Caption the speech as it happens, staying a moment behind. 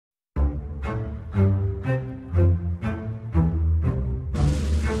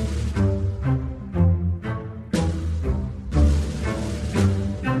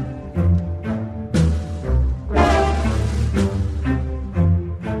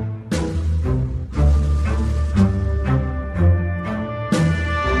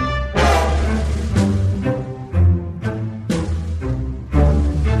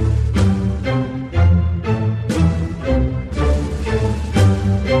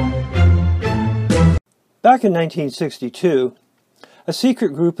Back in 1962, a secret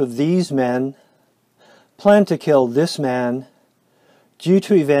group of these men planned to kill this man due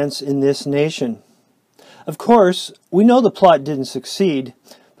to events in this nation. Of course, we know the plot didn't succeed,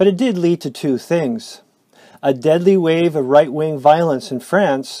 but it did lead to two things: a deadly wave of right-wing violence in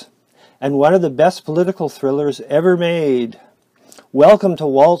France, and one of the best political thrillers ever made. Welcome to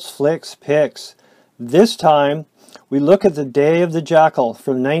Walt's Flicks Picks. This time, we look at The Day of the Jackal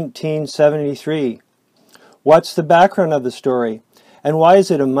from 1973. What's the background of the story, and why is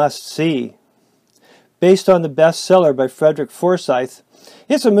it a must-see? Based on the bestseller by Frederick Forsyth,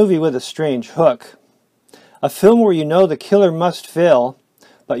 it's a movie with a strange hook. A film where you know the killer must fail,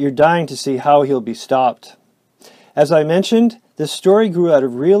 but you're dying to see how he'll be stopped. As I mentioned, this story grew out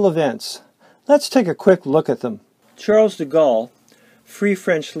of real events. Let's take a quick look at them. Charles de Gaulle, Free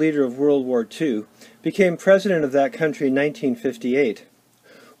French leader of World War II, became president of that country in 1958.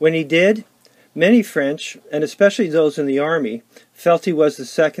 When he did, many French, and especially those in the army, felt he was the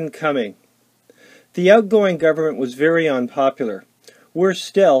second coming. The outgoing government was very unpopular. Worse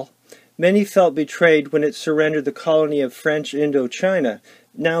still, many felt betrayed when it surrendered the colony of French Indochina,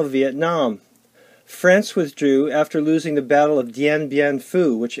 now Vietnam. France withdrew after losing the Battle of Dien Bien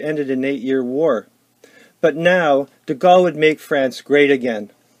Phu, which ended an 8-year war. But now, de Gaulle would make France great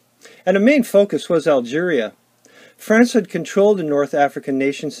again. And a main focus was Algeria. France had controlled the North African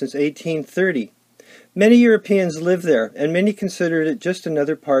nation since 1830. Many Europeans lived there, and many considered it just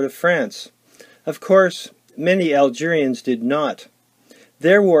another part of France. Of course, many Algerians did not.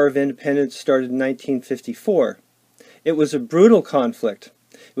 Their War of Independence started in 1954. It was a brutal conflict.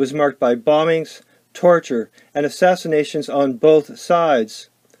 It was marked by bombings, torture, and assassinations on both sides.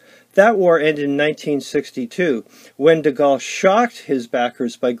 That war ended in 1962, when de Gaulle shocked his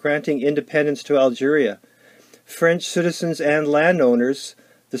backers by granting independence to Algeria. French citizens and landowners,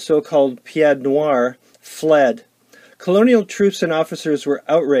 the so-called Pieds Noirs, fled. Colonial troops and officers were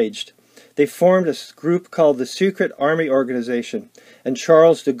outraged. They formed a group called the Secret Army Organization, and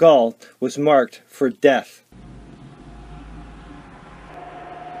Charles de Gaulle was marked for death.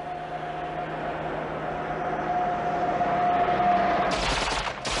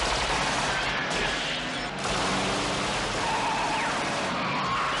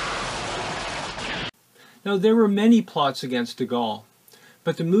 Now, there were many plots against de Gaulle,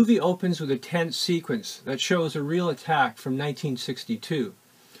 but the movie opens with a tense sequence that shows a real attack from 1962.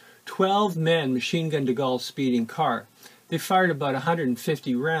 12 men machine-gunned de Gaulle's speeding car. They fired about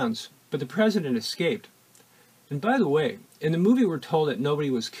 150 rounds, but the president escaped. And by the way, in the movie we're told that nobody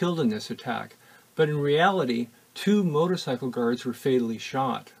was killed in this attack, but in reality, 2 motorcycle guards were fatally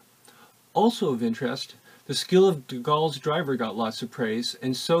shot. Also of interest, the skill of de Gaulle's driver got lots of praise,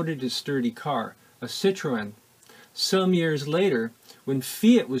 and so did his sturdy car, a Citroën. Some years later, when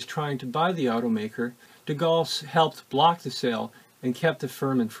Fiat was trying to buy the automaker, de Gaulle helped block the sale and kept the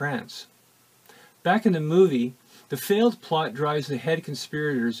firm in France. Back in the movie, the failed plot drives the head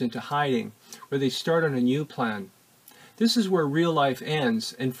conspirators into hiding, where they start on a new plan. This is where real life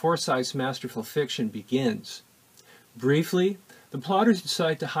ends and Forsyth's masterful fiction begins. Briefly, the plotters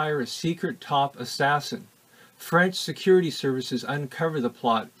decide to hire a secret top assassin. French security services uncover the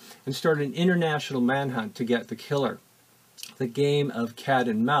plot and start an international manhunt to get the killer. The game of cat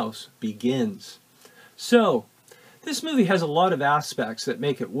and mouse begins. So, this movie has a lot of aspects that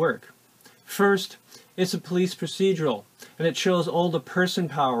make it work. First, it's a police procedural, and it shows all the person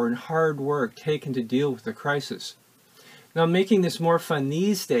power and hard work taken to deal with the crisis. Now, making this more fun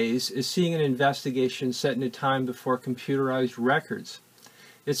these days is seeing an investigation set in a time before computerized records.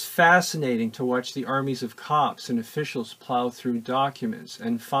 It's fascinating to watch the armies of cops and officials plow through documents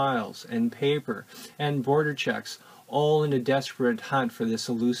and files and paper and border checks, all in a desperate hunt for this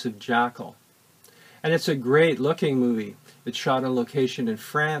elusive jackal. And it's a great looking movie. It's shot on location in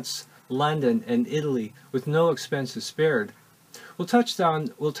France, London, and Italy with no expenses spared. We'll touch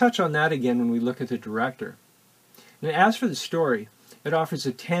on that again when we look at the director. And as for the story, it offers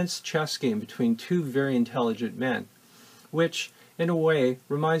a tense chess game between 2 very intelligent men, which, in a way,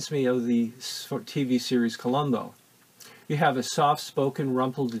 reminds me of the TV series Columbo. You have a soft-spoken,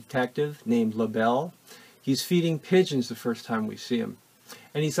 rumpled detective named LaBelle. He's feeding pigeons the first time we see him.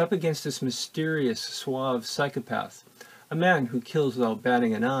 And he's up against this mysterious, suave psychopath, a man who kills without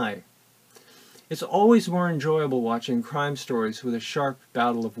batting an eye. It's always more enjoyable watching crime stories with a sharp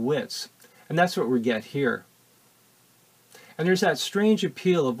battle of wits, and that's what we get here. And there's that strange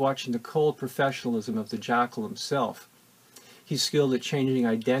appeal of watching the cold professionalism of the jackal himself. He's skilled at changing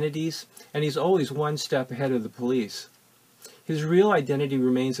identities, and he's always one step ahead of the police. His real identity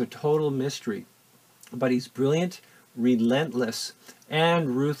remains a total mystery, but he's brilliant, relentless,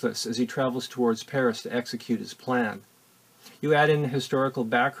 and ruthless as he travels towards Paris to execute his plan. You add in the historical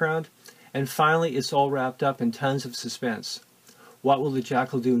background, and finally it's all wrapped up in tons of suspense. What will the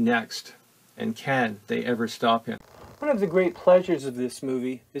Jackal do next? And can they ever stop him? One of the great pleasures of this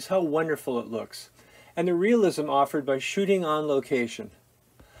movie is how wonderful it looks, and the realism offered by shooting on location.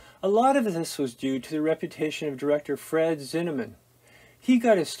 A lot of this was due to the reputation of director Fred Zinnemann. He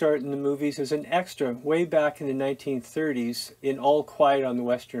got his start in the movies as an extra way back in the 1930s in All Quiet on the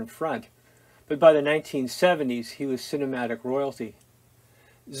Western Front, but by the 1970s he was cinematic royalty.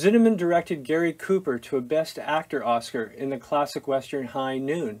 Zinnemann directed Gary Cooper to a Best Actor Oscar in the classic western High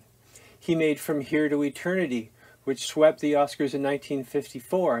Noon. He made From Here to Eternity, which swept the Oscars in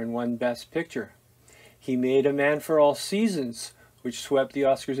 1954 and won Best Picture. He made A Man for All Seasons, which swept the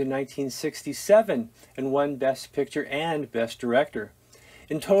Oscars in 1967 and won Best Picture and Best Director.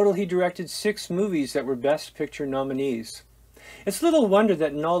 In total, he directed 6 movies that were Best Picture nominees. It's little wonder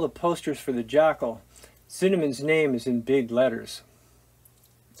that in all the posters for the Jackal, Zinnemann's name is in big letters.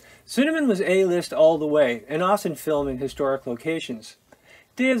 Zinnemann was A-list all the way and often filmed in historic locations.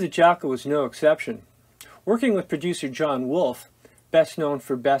 Day of the Jackal was no exception. Working with producer John Wolfe, best known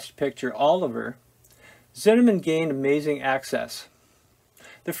for Best Picture Oliver, Zinnemann gained amazing access.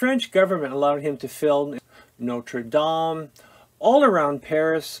 The French government allowed him to film Notre Dame, all around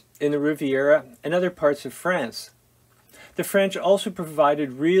Paris, in the Riviera, and other parts of France. The French also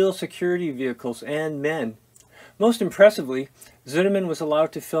provided real security vehicles and men. Most impressively, Zinnemann was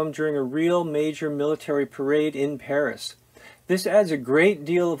allowed to film during a real major military parade in Paris. This adds a great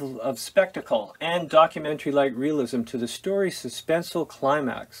deal of spectacle and documentary-like realism to the story's suspenseful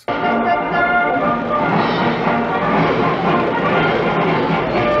climax.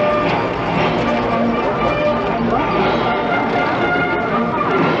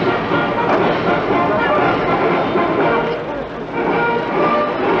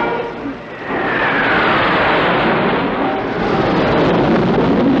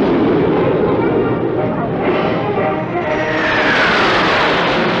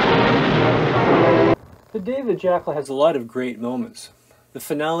 The Day of the Jackal has a lot of great moments. The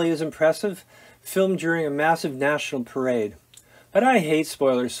finale is impressive, filmed during a massive national parade. But I hate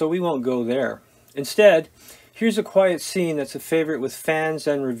spoilers, so we won't go there. Instead, here's a quiet scene that's a favorite with fans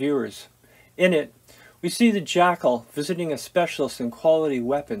and reviewers. In it, we see the Jackal visiting a specialist in quality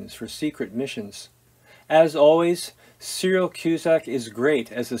weapons for secret missions. As always, Cyril Cusack is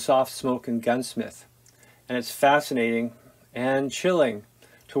great as the soft-spoken gunsmith. And it's fascinating and chilling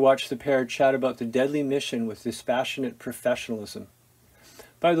to watch the pair chat about the deadly mission with dispassionate professionalism.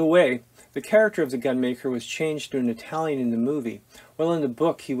 By the way, the character of the gunmaker was changed to an Italian in the movie, while in the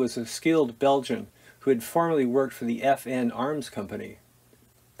book he was a skilled Belgian who had formerly worked for the FN Arms Company.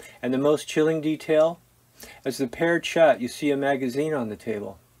 And the most chilling detail? As the pair chat, you see a magazine on the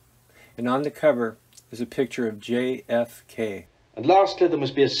table. And on the cover is a picture of JFK. And lastly, there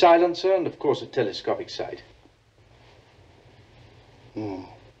must be a silencer and, of course, a telescopic sight.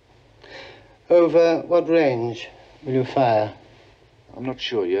 Over what range will you fire? I'm not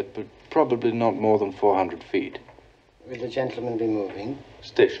sure yet, but probably not more than 400 feet. Will the gentleman be moving?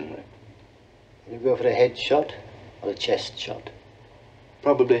 Stationary. Will you go for a head shot or a chest shot?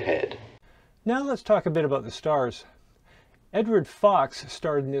 Probably head. Now let's talk a bit about the stars. Edward Fox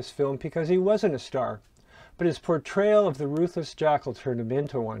starred in this film because he wasn't a star, but his portrayal of the ruthless Jackal turned him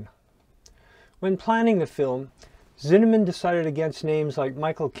into one. When planning the film, Zinnemann decided against names like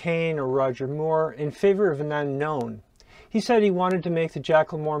Michael Caine or Roger Moore in favor of an unknown. He said he wanted to make the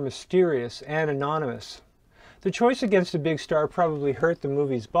Jackal more mysterious and anonymous. The choice against a big star probably hurt the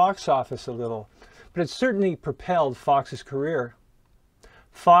movie's box office a little, but it certainly propelled Fox's career.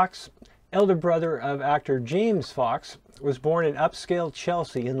 Fox, elder brother of actor James Fox, was born in upscale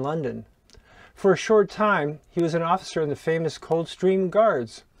Chelsea in London. For a short time, he was an officer in the famous Coldstream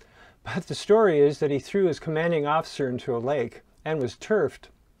Guards. But the story is that he threw his commanding officer into a lake and was turfed.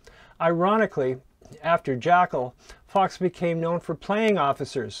 Ironically, after Jackal, Fox became known for playing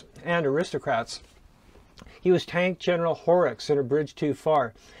officers and aristocrats. He was Tank General Horrocks in A Bridge Too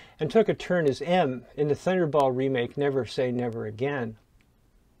Far and took a turn as M in the Thunderball remake Never Say Never Again.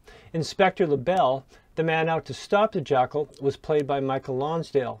 Inspector LaBelle, the man out to stop the Jackal, was played by Michael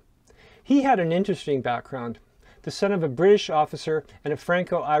Lonsdale. He had an interesting background. The son of a British officer and a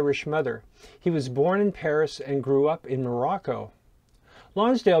Franco-Irish mother. He was born in Paris and grew up in Morocco.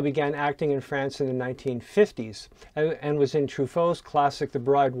 Lonsdale began acting in France in the 1950s and was in Truffaut's classic The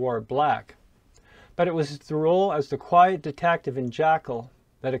Bride Wore Black. But it was the role as the quiet detective in Jackal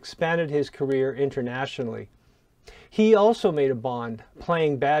that expanded his career internationally. He also made a Bond,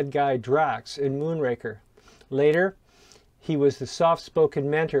 playing bad guy Drax in Moonraker. Later, He was the soft-spoken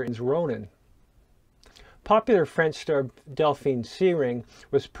mentor in Ronin. Popular French star Delphine Seyrig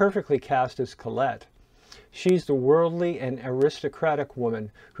was perfectly cast as Colette. She's the worldly and aristocratic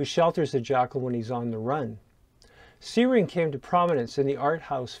woman who shelters the jackal when he's on the run. Seyrig came to prominence in the art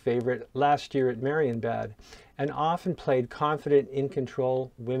house favorite Last Year at Marienbad and often played confident,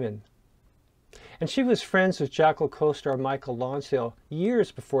 in-control women. And she was friends with Jackal co-star Michael Lonsdale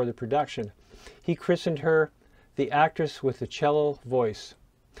years before the production. He christened her the actress with the cello voice.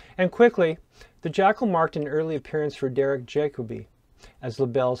 And quickly, the Jackal marked an early appearance for Derek Jacobi as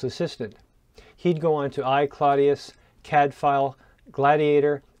LaBelle's assistant. He'd go on to I, Claudius, Cadfael,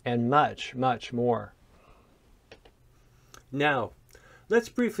 Gladiator, and much, much more. Now, let's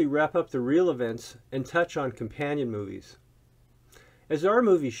briefly wrap up the real events and touch on companion movies. As our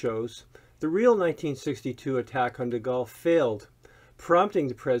movie shows, the real 1962 attack on de Gaulle failed, prompting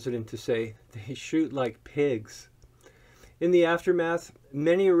the president to say, "They shoot like pigs." In the aftermath,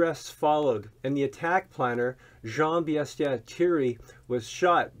 many arrests followed, and the attack planner, Jean Thierry, was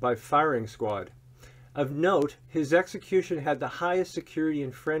shot by firing squad. Of note, his execution had the highest security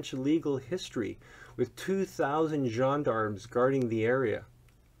in French legal history, with 2,000 gendarmes guarding the area.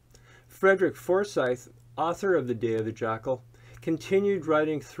 Frederick Forsyth, author of The Day of the Jackal, continued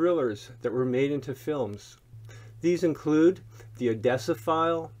writing thrillers that were made into films. These include The Odessa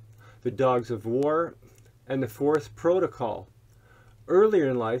File, The Dogs of War, and The Fourth Protocol. Earlier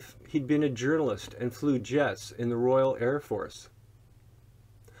in life, he'd been a journalist and flew jets in the Royal Air Force.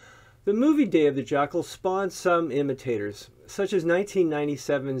 The movie Day of the Jackal spawned some imitators, such as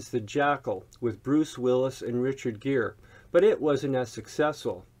 1997's The Jackal with Bruce Willis and Richard Gere, but it wasn't as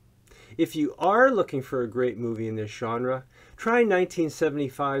successful. If you are looking for a great movie in this genre, try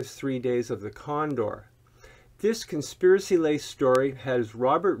 1975's 3 Days of the Condor. This conspiracy-laced story has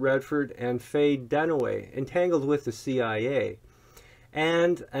Robert Redford and Faye Dunaway entangled with the CIA,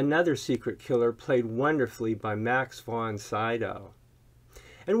 and another secret killer played wonderfully by Max von Sydow.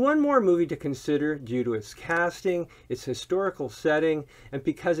 And one more movie to consider due to its casting, its historical setting, and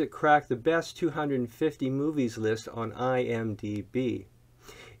because it cracked the best 250 movies list on IMDb.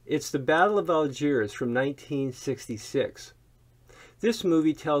 It's The Battle of Algiers from 1966. This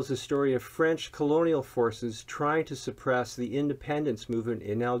movie tells the story of French colonial forces trying to suppress the independence movement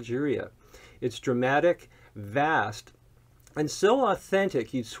in Algeria. It's dramatic, vast, and so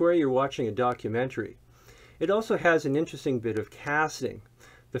authentic you'd swear you're watching a documentary. It also has an interesting bit of casting.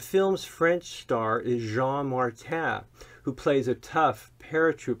 The film's French star is Jean Martin, who plays a tough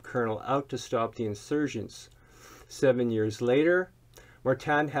paratroop colonel out to stop the insurgents. 7 years later,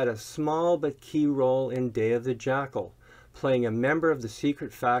 Martin had a small but key role in Day of the Jackal, playing a member of the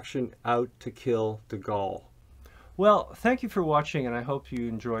secret faction out to kill de Gaulle. Well, thank you for watching, and I hope you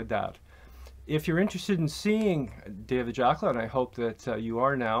enjoyed that. If you're interested in seeing Day of the Jackal, and I hope that you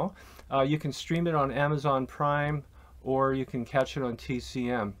are now, you can stream it on Amazon Prime, or you can catch it on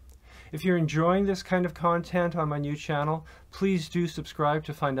TCM. If you're enjoying this kind of content on my new channel, please do subscribe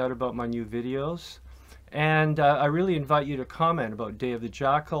to find out about my new videos. And I really invite you to comment about Day of the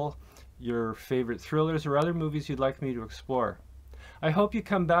Jackal, your favorite thrillers, or other movies you'd like me to explore. I hope you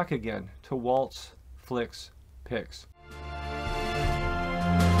come back again to Walt's Flicks Picks.